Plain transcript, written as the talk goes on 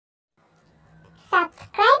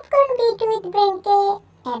Beauty with ব্রেনকে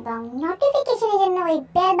এবং নোটিফিকেশনের জন্য ওই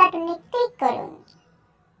বেল বাটনে ক্লিক করুন।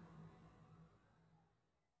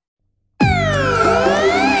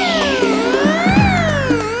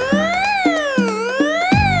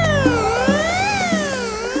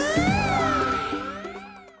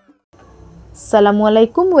 আসসালামু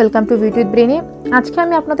আলাইকুম, ওয়েলকাম টু বিউটি উইথ ব্রেনে। আজকে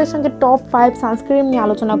আমি আপনাদের সঙ্গে টপ 5 সানস্ক্রিন নিয়ে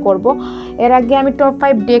আলোচনা করব। এর আগে আমি টপ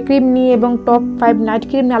 5 ডে ক্রিম নিয়ে এবং টপ 5 নাইট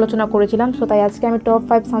ক্রিম নিয়ে আলোচনা করেছিলাম। সো তাই আজকে আমি টপ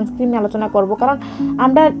 5 সানস্ক্রিন নিয়ে আলোচনা করব, কারণ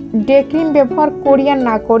আমরা ডে ক্রিম ব্যবহার করি আর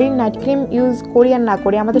না করি, নাইট ক্রিম ইউজ করি আর না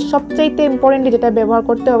করি, আমাদের সবচাইতে ইম্পর্টেন্ট যেটা ব্যবহার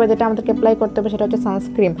করতে হবে, যেটা আমাদেরকে অ্যাপ্লাই করতে হবে, সেটা হচ্ছে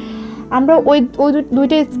সানস্ক্রিন। আমরা ওই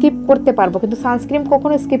দুইটাই স্কিপ করতে পারবো, কিন্তু সানস্ক্রিন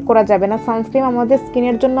কখনো স্কিপ করা যাবে না। সানস্ক্রিন আমাদের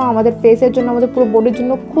স্কিনের জন্য, আমাদের ফেসের জন্য, আমাদের পুরো বডির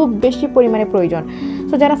জন্য খুব বেশি পরিমাণে প্রয়োজন।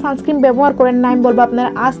 সো যারা সানস্ক্রিন ব্যবহার করেন না, আমি বলবো আপনারা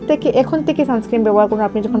এখন থেকে সানস্ক্রিন ব্যবহার করুন।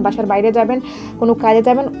 আপনি যখন বাসার বাইরে যাবেন, কোনো কাজে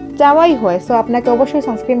যাওয়াই হয়, সো আপনাকে অবশ্যই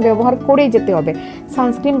সানস্ক্রিন ব্যবহার করেই যেতে হবে।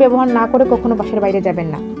 সানস্ক্রিন ব্যবহার না করে কখনো বাসার বাইরে যাবেন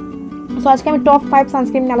না। সো আজকে আমি টপ 5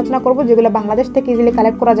 সানস্ক্রিন নিয়ে আলোচনা করবো, যেগুলো বাংলাদেশ থেকে ইজিলি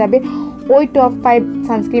কালেক্ট করা যাবে। ওই টপ 5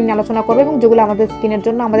 সানস্ক্রিন নিয়ে আলোচনা করবো এবং যেগুলো আমাদের স্কিনের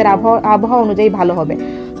জন্য, আমাদের আবহাওয়া অনুযায়ী ভালো হবে।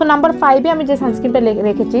 সো নাম্বার 5-এ আমি যে সানস্ক্রিনটা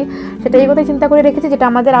রেখেছি, সেটা এই কথাই চিন্তা করে রেখেছি, যেটা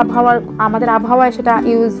আমাদের আবহাওয়ায় সেটা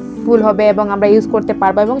ইউজফুল হবে এবং আমরা ইউজ করতে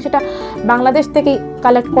পারবো, এবং সেটা বাংলাদেশ থেকেই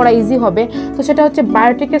কালেক্ট করা ইজি হবে। তো সেটা হচ্ছে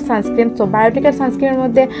বায়োটিকের সানস্ক্রিন। সো বায়োটিকের সানস্ক্রিনের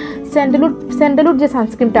মধ্যে স্যান্ডেলউড যে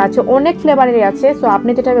সানস্ক্রিনটা আছে, অনেক ফ্লেভারেরই আছে। সো আপনি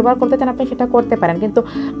যেটা ব্যবহার করতে চান আপনি সেটা করতে পারেন, কিন্তু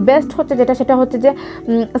বেস্ট হচ্ছে সেটা হচ্ছে যে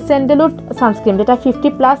স্যান্ডেলউড সানস্ক্রিন, যেটা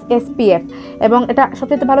 50+ SPF, এবং এটা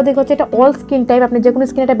সবচেয়ে ভালো দিক হচ্ছে এটা অল স্কিন টাইপ, আপনি যে কোনো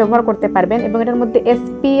স্কিনে এটা ব্যবহার করতে পারবেন, এবং এটার মধ্যে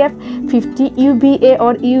SPF 50 UVA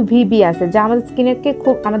or UVB আছে, যা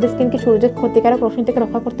আমাদের স্কিনকে সূর্যের ক্ষতিকারক রশ্মি থেকে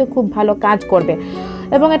রক্ষা করতে খুব ভালো কাজ করবে।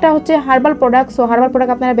 এবং এটা হচ্ছে herbal product. So herbal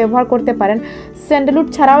product আপনারা ব্যবহার করতে পারেন। স্যান্ডেলউড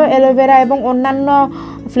ছাড়াও অ্যালোভেরা এবং অন্যান্য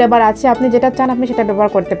ফ্লেভার আছে, আপনি যেটা চান আপনি সেটা ব্যবহার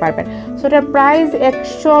করতে পারবেন। সো এটার প্রাইস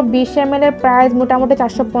 120 ml এর প্রাইস মোটামুটি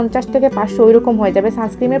 450 থেকে 500 ওইরকম হয়ে যাবে।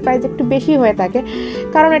 সানস্ক্রিনের প্রাইস একটু বেশি হয়ে থাকে,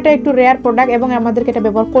 কারণ এটা একটু রেয়ার প্রোডাক্ট এবং আমাদেরকে এটা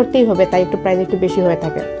ব্যবহার করতেই হবে, তাই একটু প্রাইস একটু বেশি হয়ে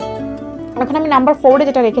থাকে। এখন আমি নাম্বার 4-এ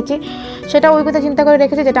যেটা রেখেছি, সেটা ওই কথা চিন্তা করে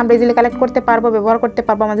রেখেছি, যেটা আমরা ইজিলি কালেক্ট করতে পারবো, ব্যবহার করতে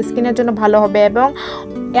পারবো, আমাদের স্কিনের জন্য ভালো হবে। এবং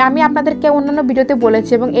আমি আপনাদেরকে অন্যান্য ভিডিওতে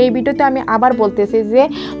বলেছি এবং এই ভিডিওতে আমি আবার বলতেছি যে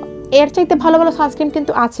এর চাইতে ভালো ভালো সানস্ক্রিন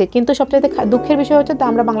কিন্তু আছে, কিন্তু সবচাইতে দুঃখের বিষয় হচ্ছে যে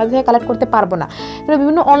আমরা বাংলাদেশে কালেক্ট করতে পারবো না। কিন্তু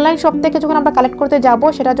বিভিন্ন অনলাইন শপ থেকে যখন আমরা কালেক্ট করতে যাব,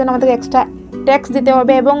 সেটার জন্য আমাদের এক্সট্রা ট্যাক্স দিতে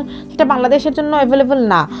হবে এবং সেটা বাংলাদেশের জন্য অ্যাভেলেবল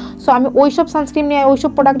না। সো আমি ওইসব সানস্ক্রিন নিয়ে,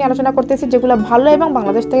 ওইসব প্রোডাক্ট নিয়ে আলোচনা করতেছি যেগুলো ভালো এবং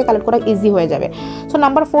বাংলাদেশ থেকে কালেক্ট করা ইজি হয়ে যাবে। সো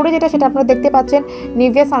নাম্বার 4-এ সেটা আপনারা দেখতে পাচ্ছেন,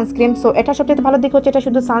 নিভিয়া সানস্ক্রিন। সো এটা সবচেয়ে ভালো দিক হচ্ছে এটা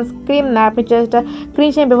শুধু সানস্ক্রিন না, আপনি যেটা ক্রিম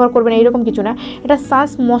হিসেবে ব্যবহার করবেন এইরকম কিছু না, এটা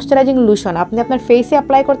ময়শ্চারাইজিং লোশন। আপনি আপনার ফেসে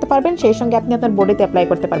অ্যাপ্লাই করতে পারবেন, সেই সঙ্গে আপনি আপনার বডিতে অ্যাপ্লাই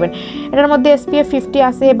করতে পারবেন। এটার মধ্যে SPF 50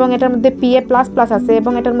 আছে এবং এটার মধ্যে PA++ আছে,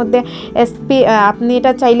 এবং এটার মধ্যে আপনি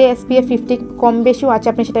এটা চাইলে SPF 50 কম বেশিও আছে,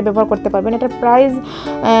 আপনি সেটা ব্যবহার করতে পারবেন। এটার প্রাইস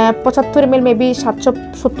 75 ml মেবি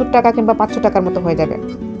 770 টাকা কিংবা 500 টাকার মতো হয়ে যাবে।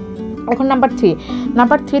 এখন নাম্বার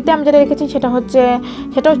 3-তে আমি যেটা রেখেছি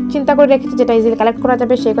সেটাও চিন্তা করে রেখেছি, যেটা ইজিলি কালেক্ট করা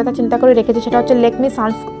যাবে সেই কথা চিন্তা করে রেখেছি, সেটা হচ্ছে ল্যাকমি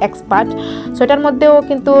সানস এক্সপার্ট। সো এটার মধ্যেও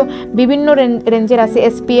কিন্তু বিভিন্ন রেঞ্জের আছে,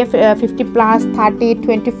 SPF 50+, 30,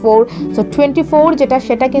 24। সো 24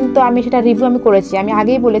 সেটা কিন্তু সেটা রিভিউ করেছি, আমি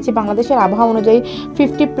আগেই বলেছি বাংলাদেশের আবহাওয়া অনুযায়ী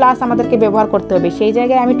 50+ আমাদেরকে ব্যবহার করতে হবে, সেই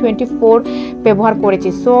জায়গায় আমি 24 ব্যবহার করেছি।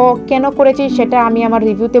 সো কেন করেছি সেটা আমি আমার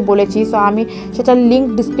রিভিউতে বলেছি। সো আমি সেটার লিঙ্ক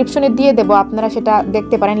ডিসক্রিপশনে দিয়ে দেবো, আপনারা সেটা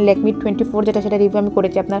দেখতে পারেন। ল্যাকমি 24 সেটা রিভিউ আমি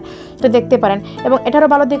করেছি, আপনারা সেটা দেখতে পারেন। এবং এটারও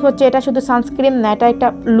ভালো দিক হচ্ছে এটা শুধু সানস্ক্রিন না, এটা একটা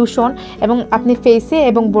লোশন, এবং আপনি ফেসে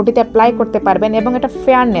এবং বডিতে অ্যাপ্লাই করতে পারবেন, এবং এটা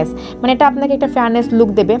ফেয়ারনেস, মানে এটা আপনাকে একটা ফেয়ারনেস লুক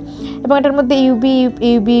দেবে। এবং এটার মধ্যে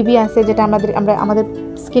UVB আছে, যেটা আমরা আমাদের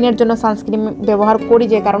স্কিনের জন্য সানস্ক্রিন ব্যবহার করি,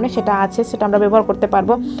 যে কারণে সেটা আছে, সেটা আমরা ব্যবহার করতে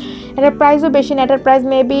পারবো। এটার প্রাইসও বেশি না, এটার প্রাইস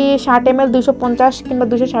মেবি 60 ml 250 কিংবা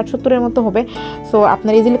 260-70 মতো হবে। সো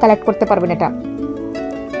আপনারা ইজিলি কালেক্ট করতে পারবেন এটা।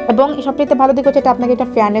 এবং সবচেয়ে ভালো দিক হচ্ছে এটা আপনাকে একটা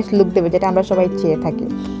ফেয়ারনেস লুক দেবে, যেটা আমরা সবাই চেয়ে থাকি।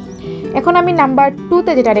 এখন আমি নাম্বার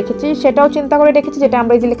 2-তে যেটা রেখেছি, সেটাও চিন্তা করে রেখেছি, যেটা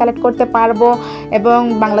আমরা ইজিলি কালেক্ট করতে পারবো, এবং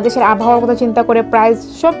বাংলাদেশের আবহাওয়ার কথা চিন্তা করে, প্রাইস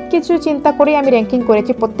সব কিছু চিন্তা করেই আমি র্যাঙ্কিং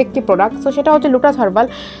করেছি প্রত্যেকটি প্রোডাক্ট। সো সেটা হচ্ছে লোটাস হার্বাল।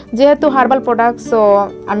 যেহেতু হার্বাল প্রোডাক্ট, সো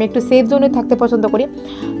আমি একটু সেফ জোনে থাকতে পছন্দ করি।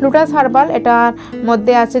 লোটাস হার্বাল, এটার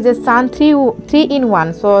মধ্যে আছে যে সান 3-in-1।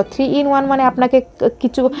 সো 3-in-1 মানে আপনাকে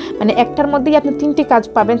কিছু, মানে একটার মধ্যেই আপনি 3টি কাজ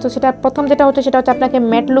পাবেন। সো সেটা প্রথম যেটা হচ্ছে আপনাকে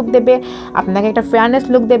ম্যাট লুক দেবে, আপনাকে একটা ফেয়ারনেস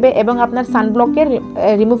লুক দেবে, এবং আপনার সানব্লকে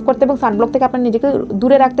রিমুভ করতে এবং সানব্লক থেকে আপনার নিজেকে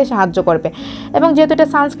দূরে রাখতে সাহায্য করবে। এবং যেহেতু এটা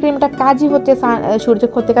সানস্ক্রিন, এটা কাজই হচ্ছে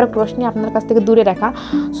সূর্যের ক্ষতিকারক রশ্মি আপনার কাছ থেকে দূরে রাখা।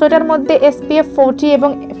 সো এটার মধ্যে SPF 40 এবং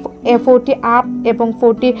 40 আপ এবং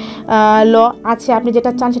 40 ল আছে, আপনি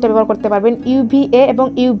যেটা চান সেটা ব্যবহার করতে পারবেন। UVA এবং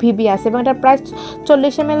UVB আছে, এবং এটার প্রাইস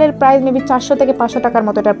 40 ml এর প্রাইস মেবি 400 থেকে 500 টাকার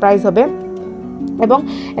মতো এটার প্রাইস হবে। এবং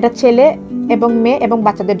এটা ছেলে এবং মেয়ে এবং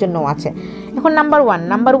বাচ্চাদের জন্যও আছে। এখন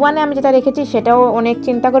নাম্বার ওয়ানে আমি যেটা রেখেছি সেটাও অনেক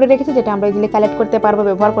চিন্তা করে রেখেছি, যেটা আমরা ইজিলি কালেক্ট করতে পারবো,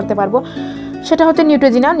 ব্যবহার করতে পারবো। সেটা হচ্ছে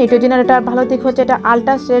নিউট্রিজিনার। এটার ভালো দিক হচ্ছে এটা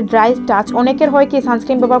আলট্রা স্ট্রেট ড্রাই টাচ। অনেকের হয় কি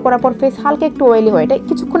সানস্ক্রিন ব্যবহার করার পর ফেস হালকা একটু অয়েলি হয়, এটা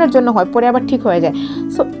কিছুক্ষণের জন্য হয়, পরে আবার ঠিক হয়ে যায়।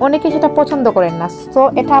 সো অনেকে সেটা পছন্দ করেন না। সো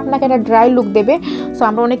এটা আপনাকে একটা ড্রাই লুক দেবে। সো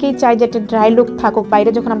আমরা অনেকেই চাই যে একটা ড্রাই লুক থাকুক, বাইরে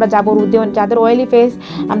যখন আমরা যাবো রোদে, যাদের অয়েলি ফেস,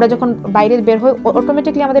 আমরা যখন বাইরে বের হই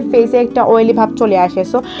অটোমেটিকলি আমাদের ফেসে একটা অয়েলি ভাব চলে আসে।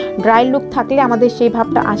 সো ড্রাই লুক থাকলে আমাদের সেই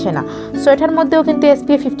ভাবটা আসে না। সো এটার মধ্যেও কিন্তু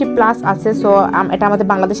SPF 50+ আছে। সো এটা আমাদের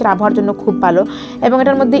বাংলাদেশের আবহাওয়ার জন্য খুব ভালো, এবং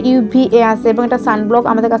এটার মধ্যে UVA আছে, এবং এটা সানব্লক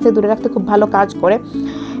আমাদের কাছে দূরে রাখতে খুব ভালো কাজ করে।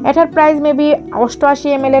 এটার প্রাইস মেবি 88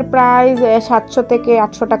 ml এর প্রাইস 700 থেকে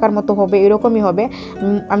 800 টাকার মতো হবে, এরকমই হবে।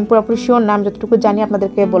 আমি পুরোপুরি শিওর না, আমি যতটুকু জানি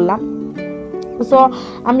আপনাদেরকে বললাম। সো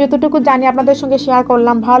আমি যতটুকু জানি আপনাদের সঙ্গে শেয়ার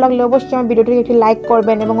করলাম। ভালো লাগলে অবশ্যই আমার ভিডিওটিকে একটি লাইক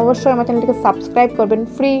করবেন, এবং অবশ্যই আমার চ্যানেলটিকে সাবস্ক্রাইব করবেন।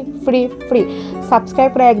 ফ্রি সাবস্ক্রাইব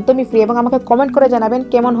করা একদমই ফ্রি, এবং আমাকে কমেন্ট করে জানাবেন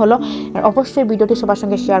কেমন হলো। আর অবশ্যই ভিডিওটি সবার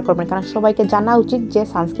সঙ্গে শেয়ার করবেন, কারণ সবাইকে জানা উচিত যে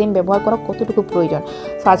সানস্ক্রিন ব্যবহার করা কতটুকু প্রয়োজন।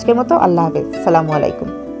 সো আজকের মতো আল্লাহ হাফেজ, আসসালামু আলাইকুম।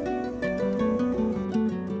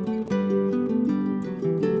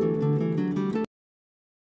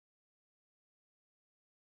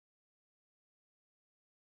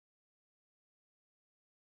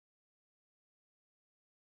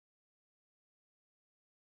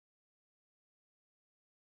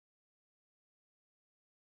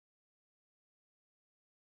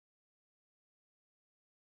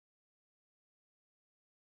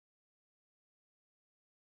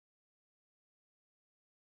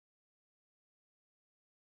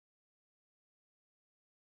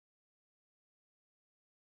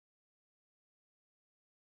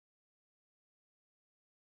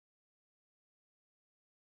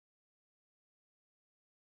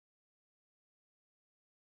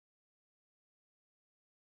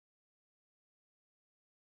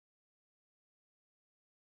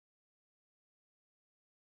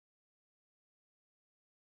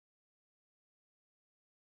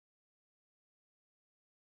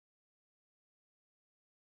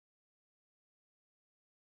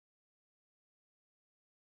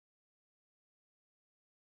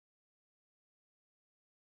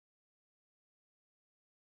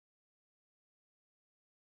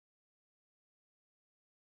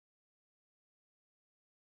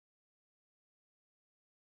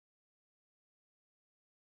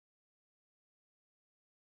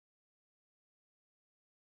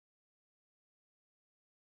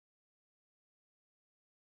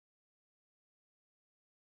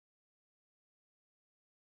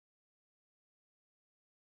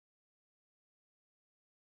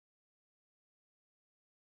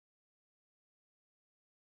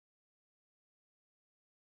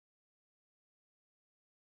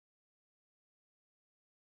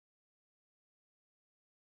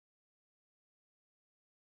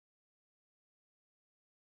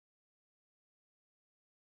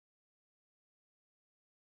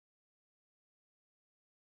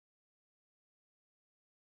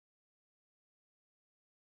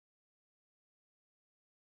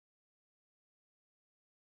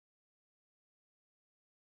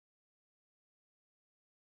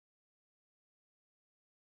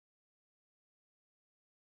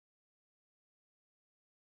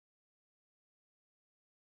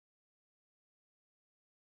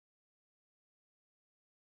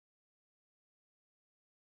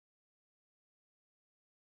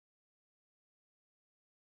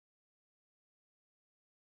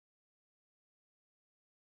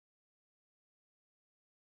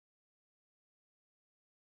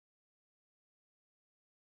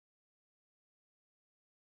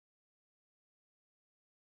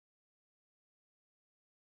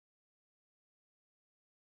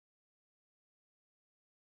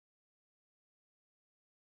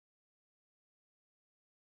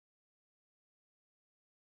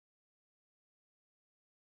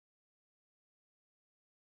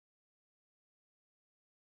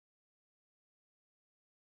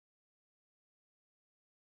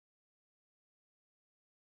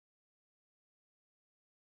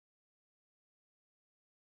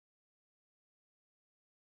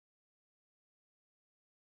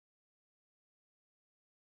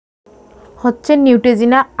 হচ্ছে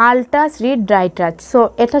Neutrogena ultra straight dry touch. So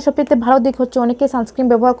এটা সবথেকে ভালো দিক হচ্ছে অনেকে সানস্ক্রিন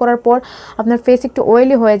ব্যবহার করার পর আপনার ফেস একটু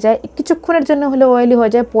অয়েলি হয়ে যায়, কিছুক্ষণের জন্য হলে অয়েলি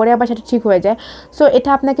হয়ে যায়, পরে আবার সেটা ঠিক হয়ে যায়। সো এটা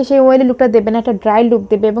আপনাকে সেই অয়েলি লুকটা দেবে না, একটা ড্রাই লুক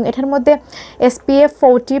দেবে। এবং এটার মধ্যে SPF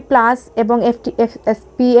 40+ এবং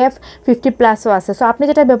SPF 50+ও আছে। সো আপনি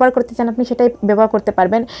যেটা ব্যবহার করতে চান আপনি সেটাই ব্যবহার করতে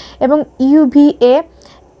পারবেন। এবং UVA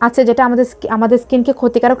আছে যেটা আমাদের স্কিনকে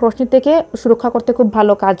ক্ষতিকারক রশ্মি থেকে সুরক্ষা করতে খুব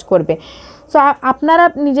ভালো কাজ করবে। সো আপনারা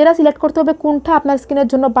নিজেরা সিলেক্ট করতে হবে কোনটা আপনার স্কিনের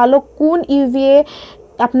জন্য ভালো, কোন ইউভিএ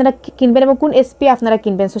আপনারা কিনবেন এবং কোন এসপি আপনারা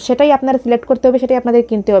কিনবেন। সো সেটাই আপনারা সিলেক্ট করতে হবে, সেটাই আপনাদের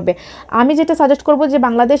কিনতে হবে। আমি যেটা সাজেস্ট করবো যে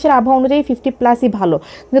বাংলাদেশের আবহাওয়া অনুযায়ী 50+ ভালো,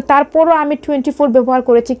 কিন্তু তারপরও আমি 24 ব্যবহার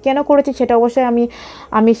করেছি। কেন করেছি সেটা অবশ্যই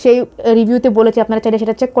আমি সেই রিভিউতে বলেছি, আপনারা চাইলে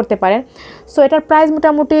সেটা চেক করতে পারেন। সো এটার প্রাইস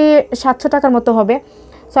মোটামুটি 700 টাকার মতো হবে।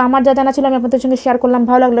 সো আমার যা জানা ছিল আমি আপনাদের সঙ্গে শেয়ার করলাম।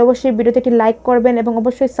 ভালো লাগলে অবশ্যই ভিডিওতে একটি লাইক করবেন এবং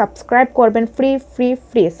অবশ্যই সাবস্ক্রাইব করবেন।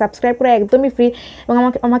 ফ্রি সাবস্ক্রাইব করা একদমই ফ্রি, এবং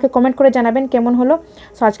আমাকে কমেন্ট করে জানাবেন কেমন হলো।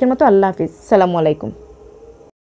 সো আজকের মতো আল্লাহ হাফিজ, সালামু আলাইকুম।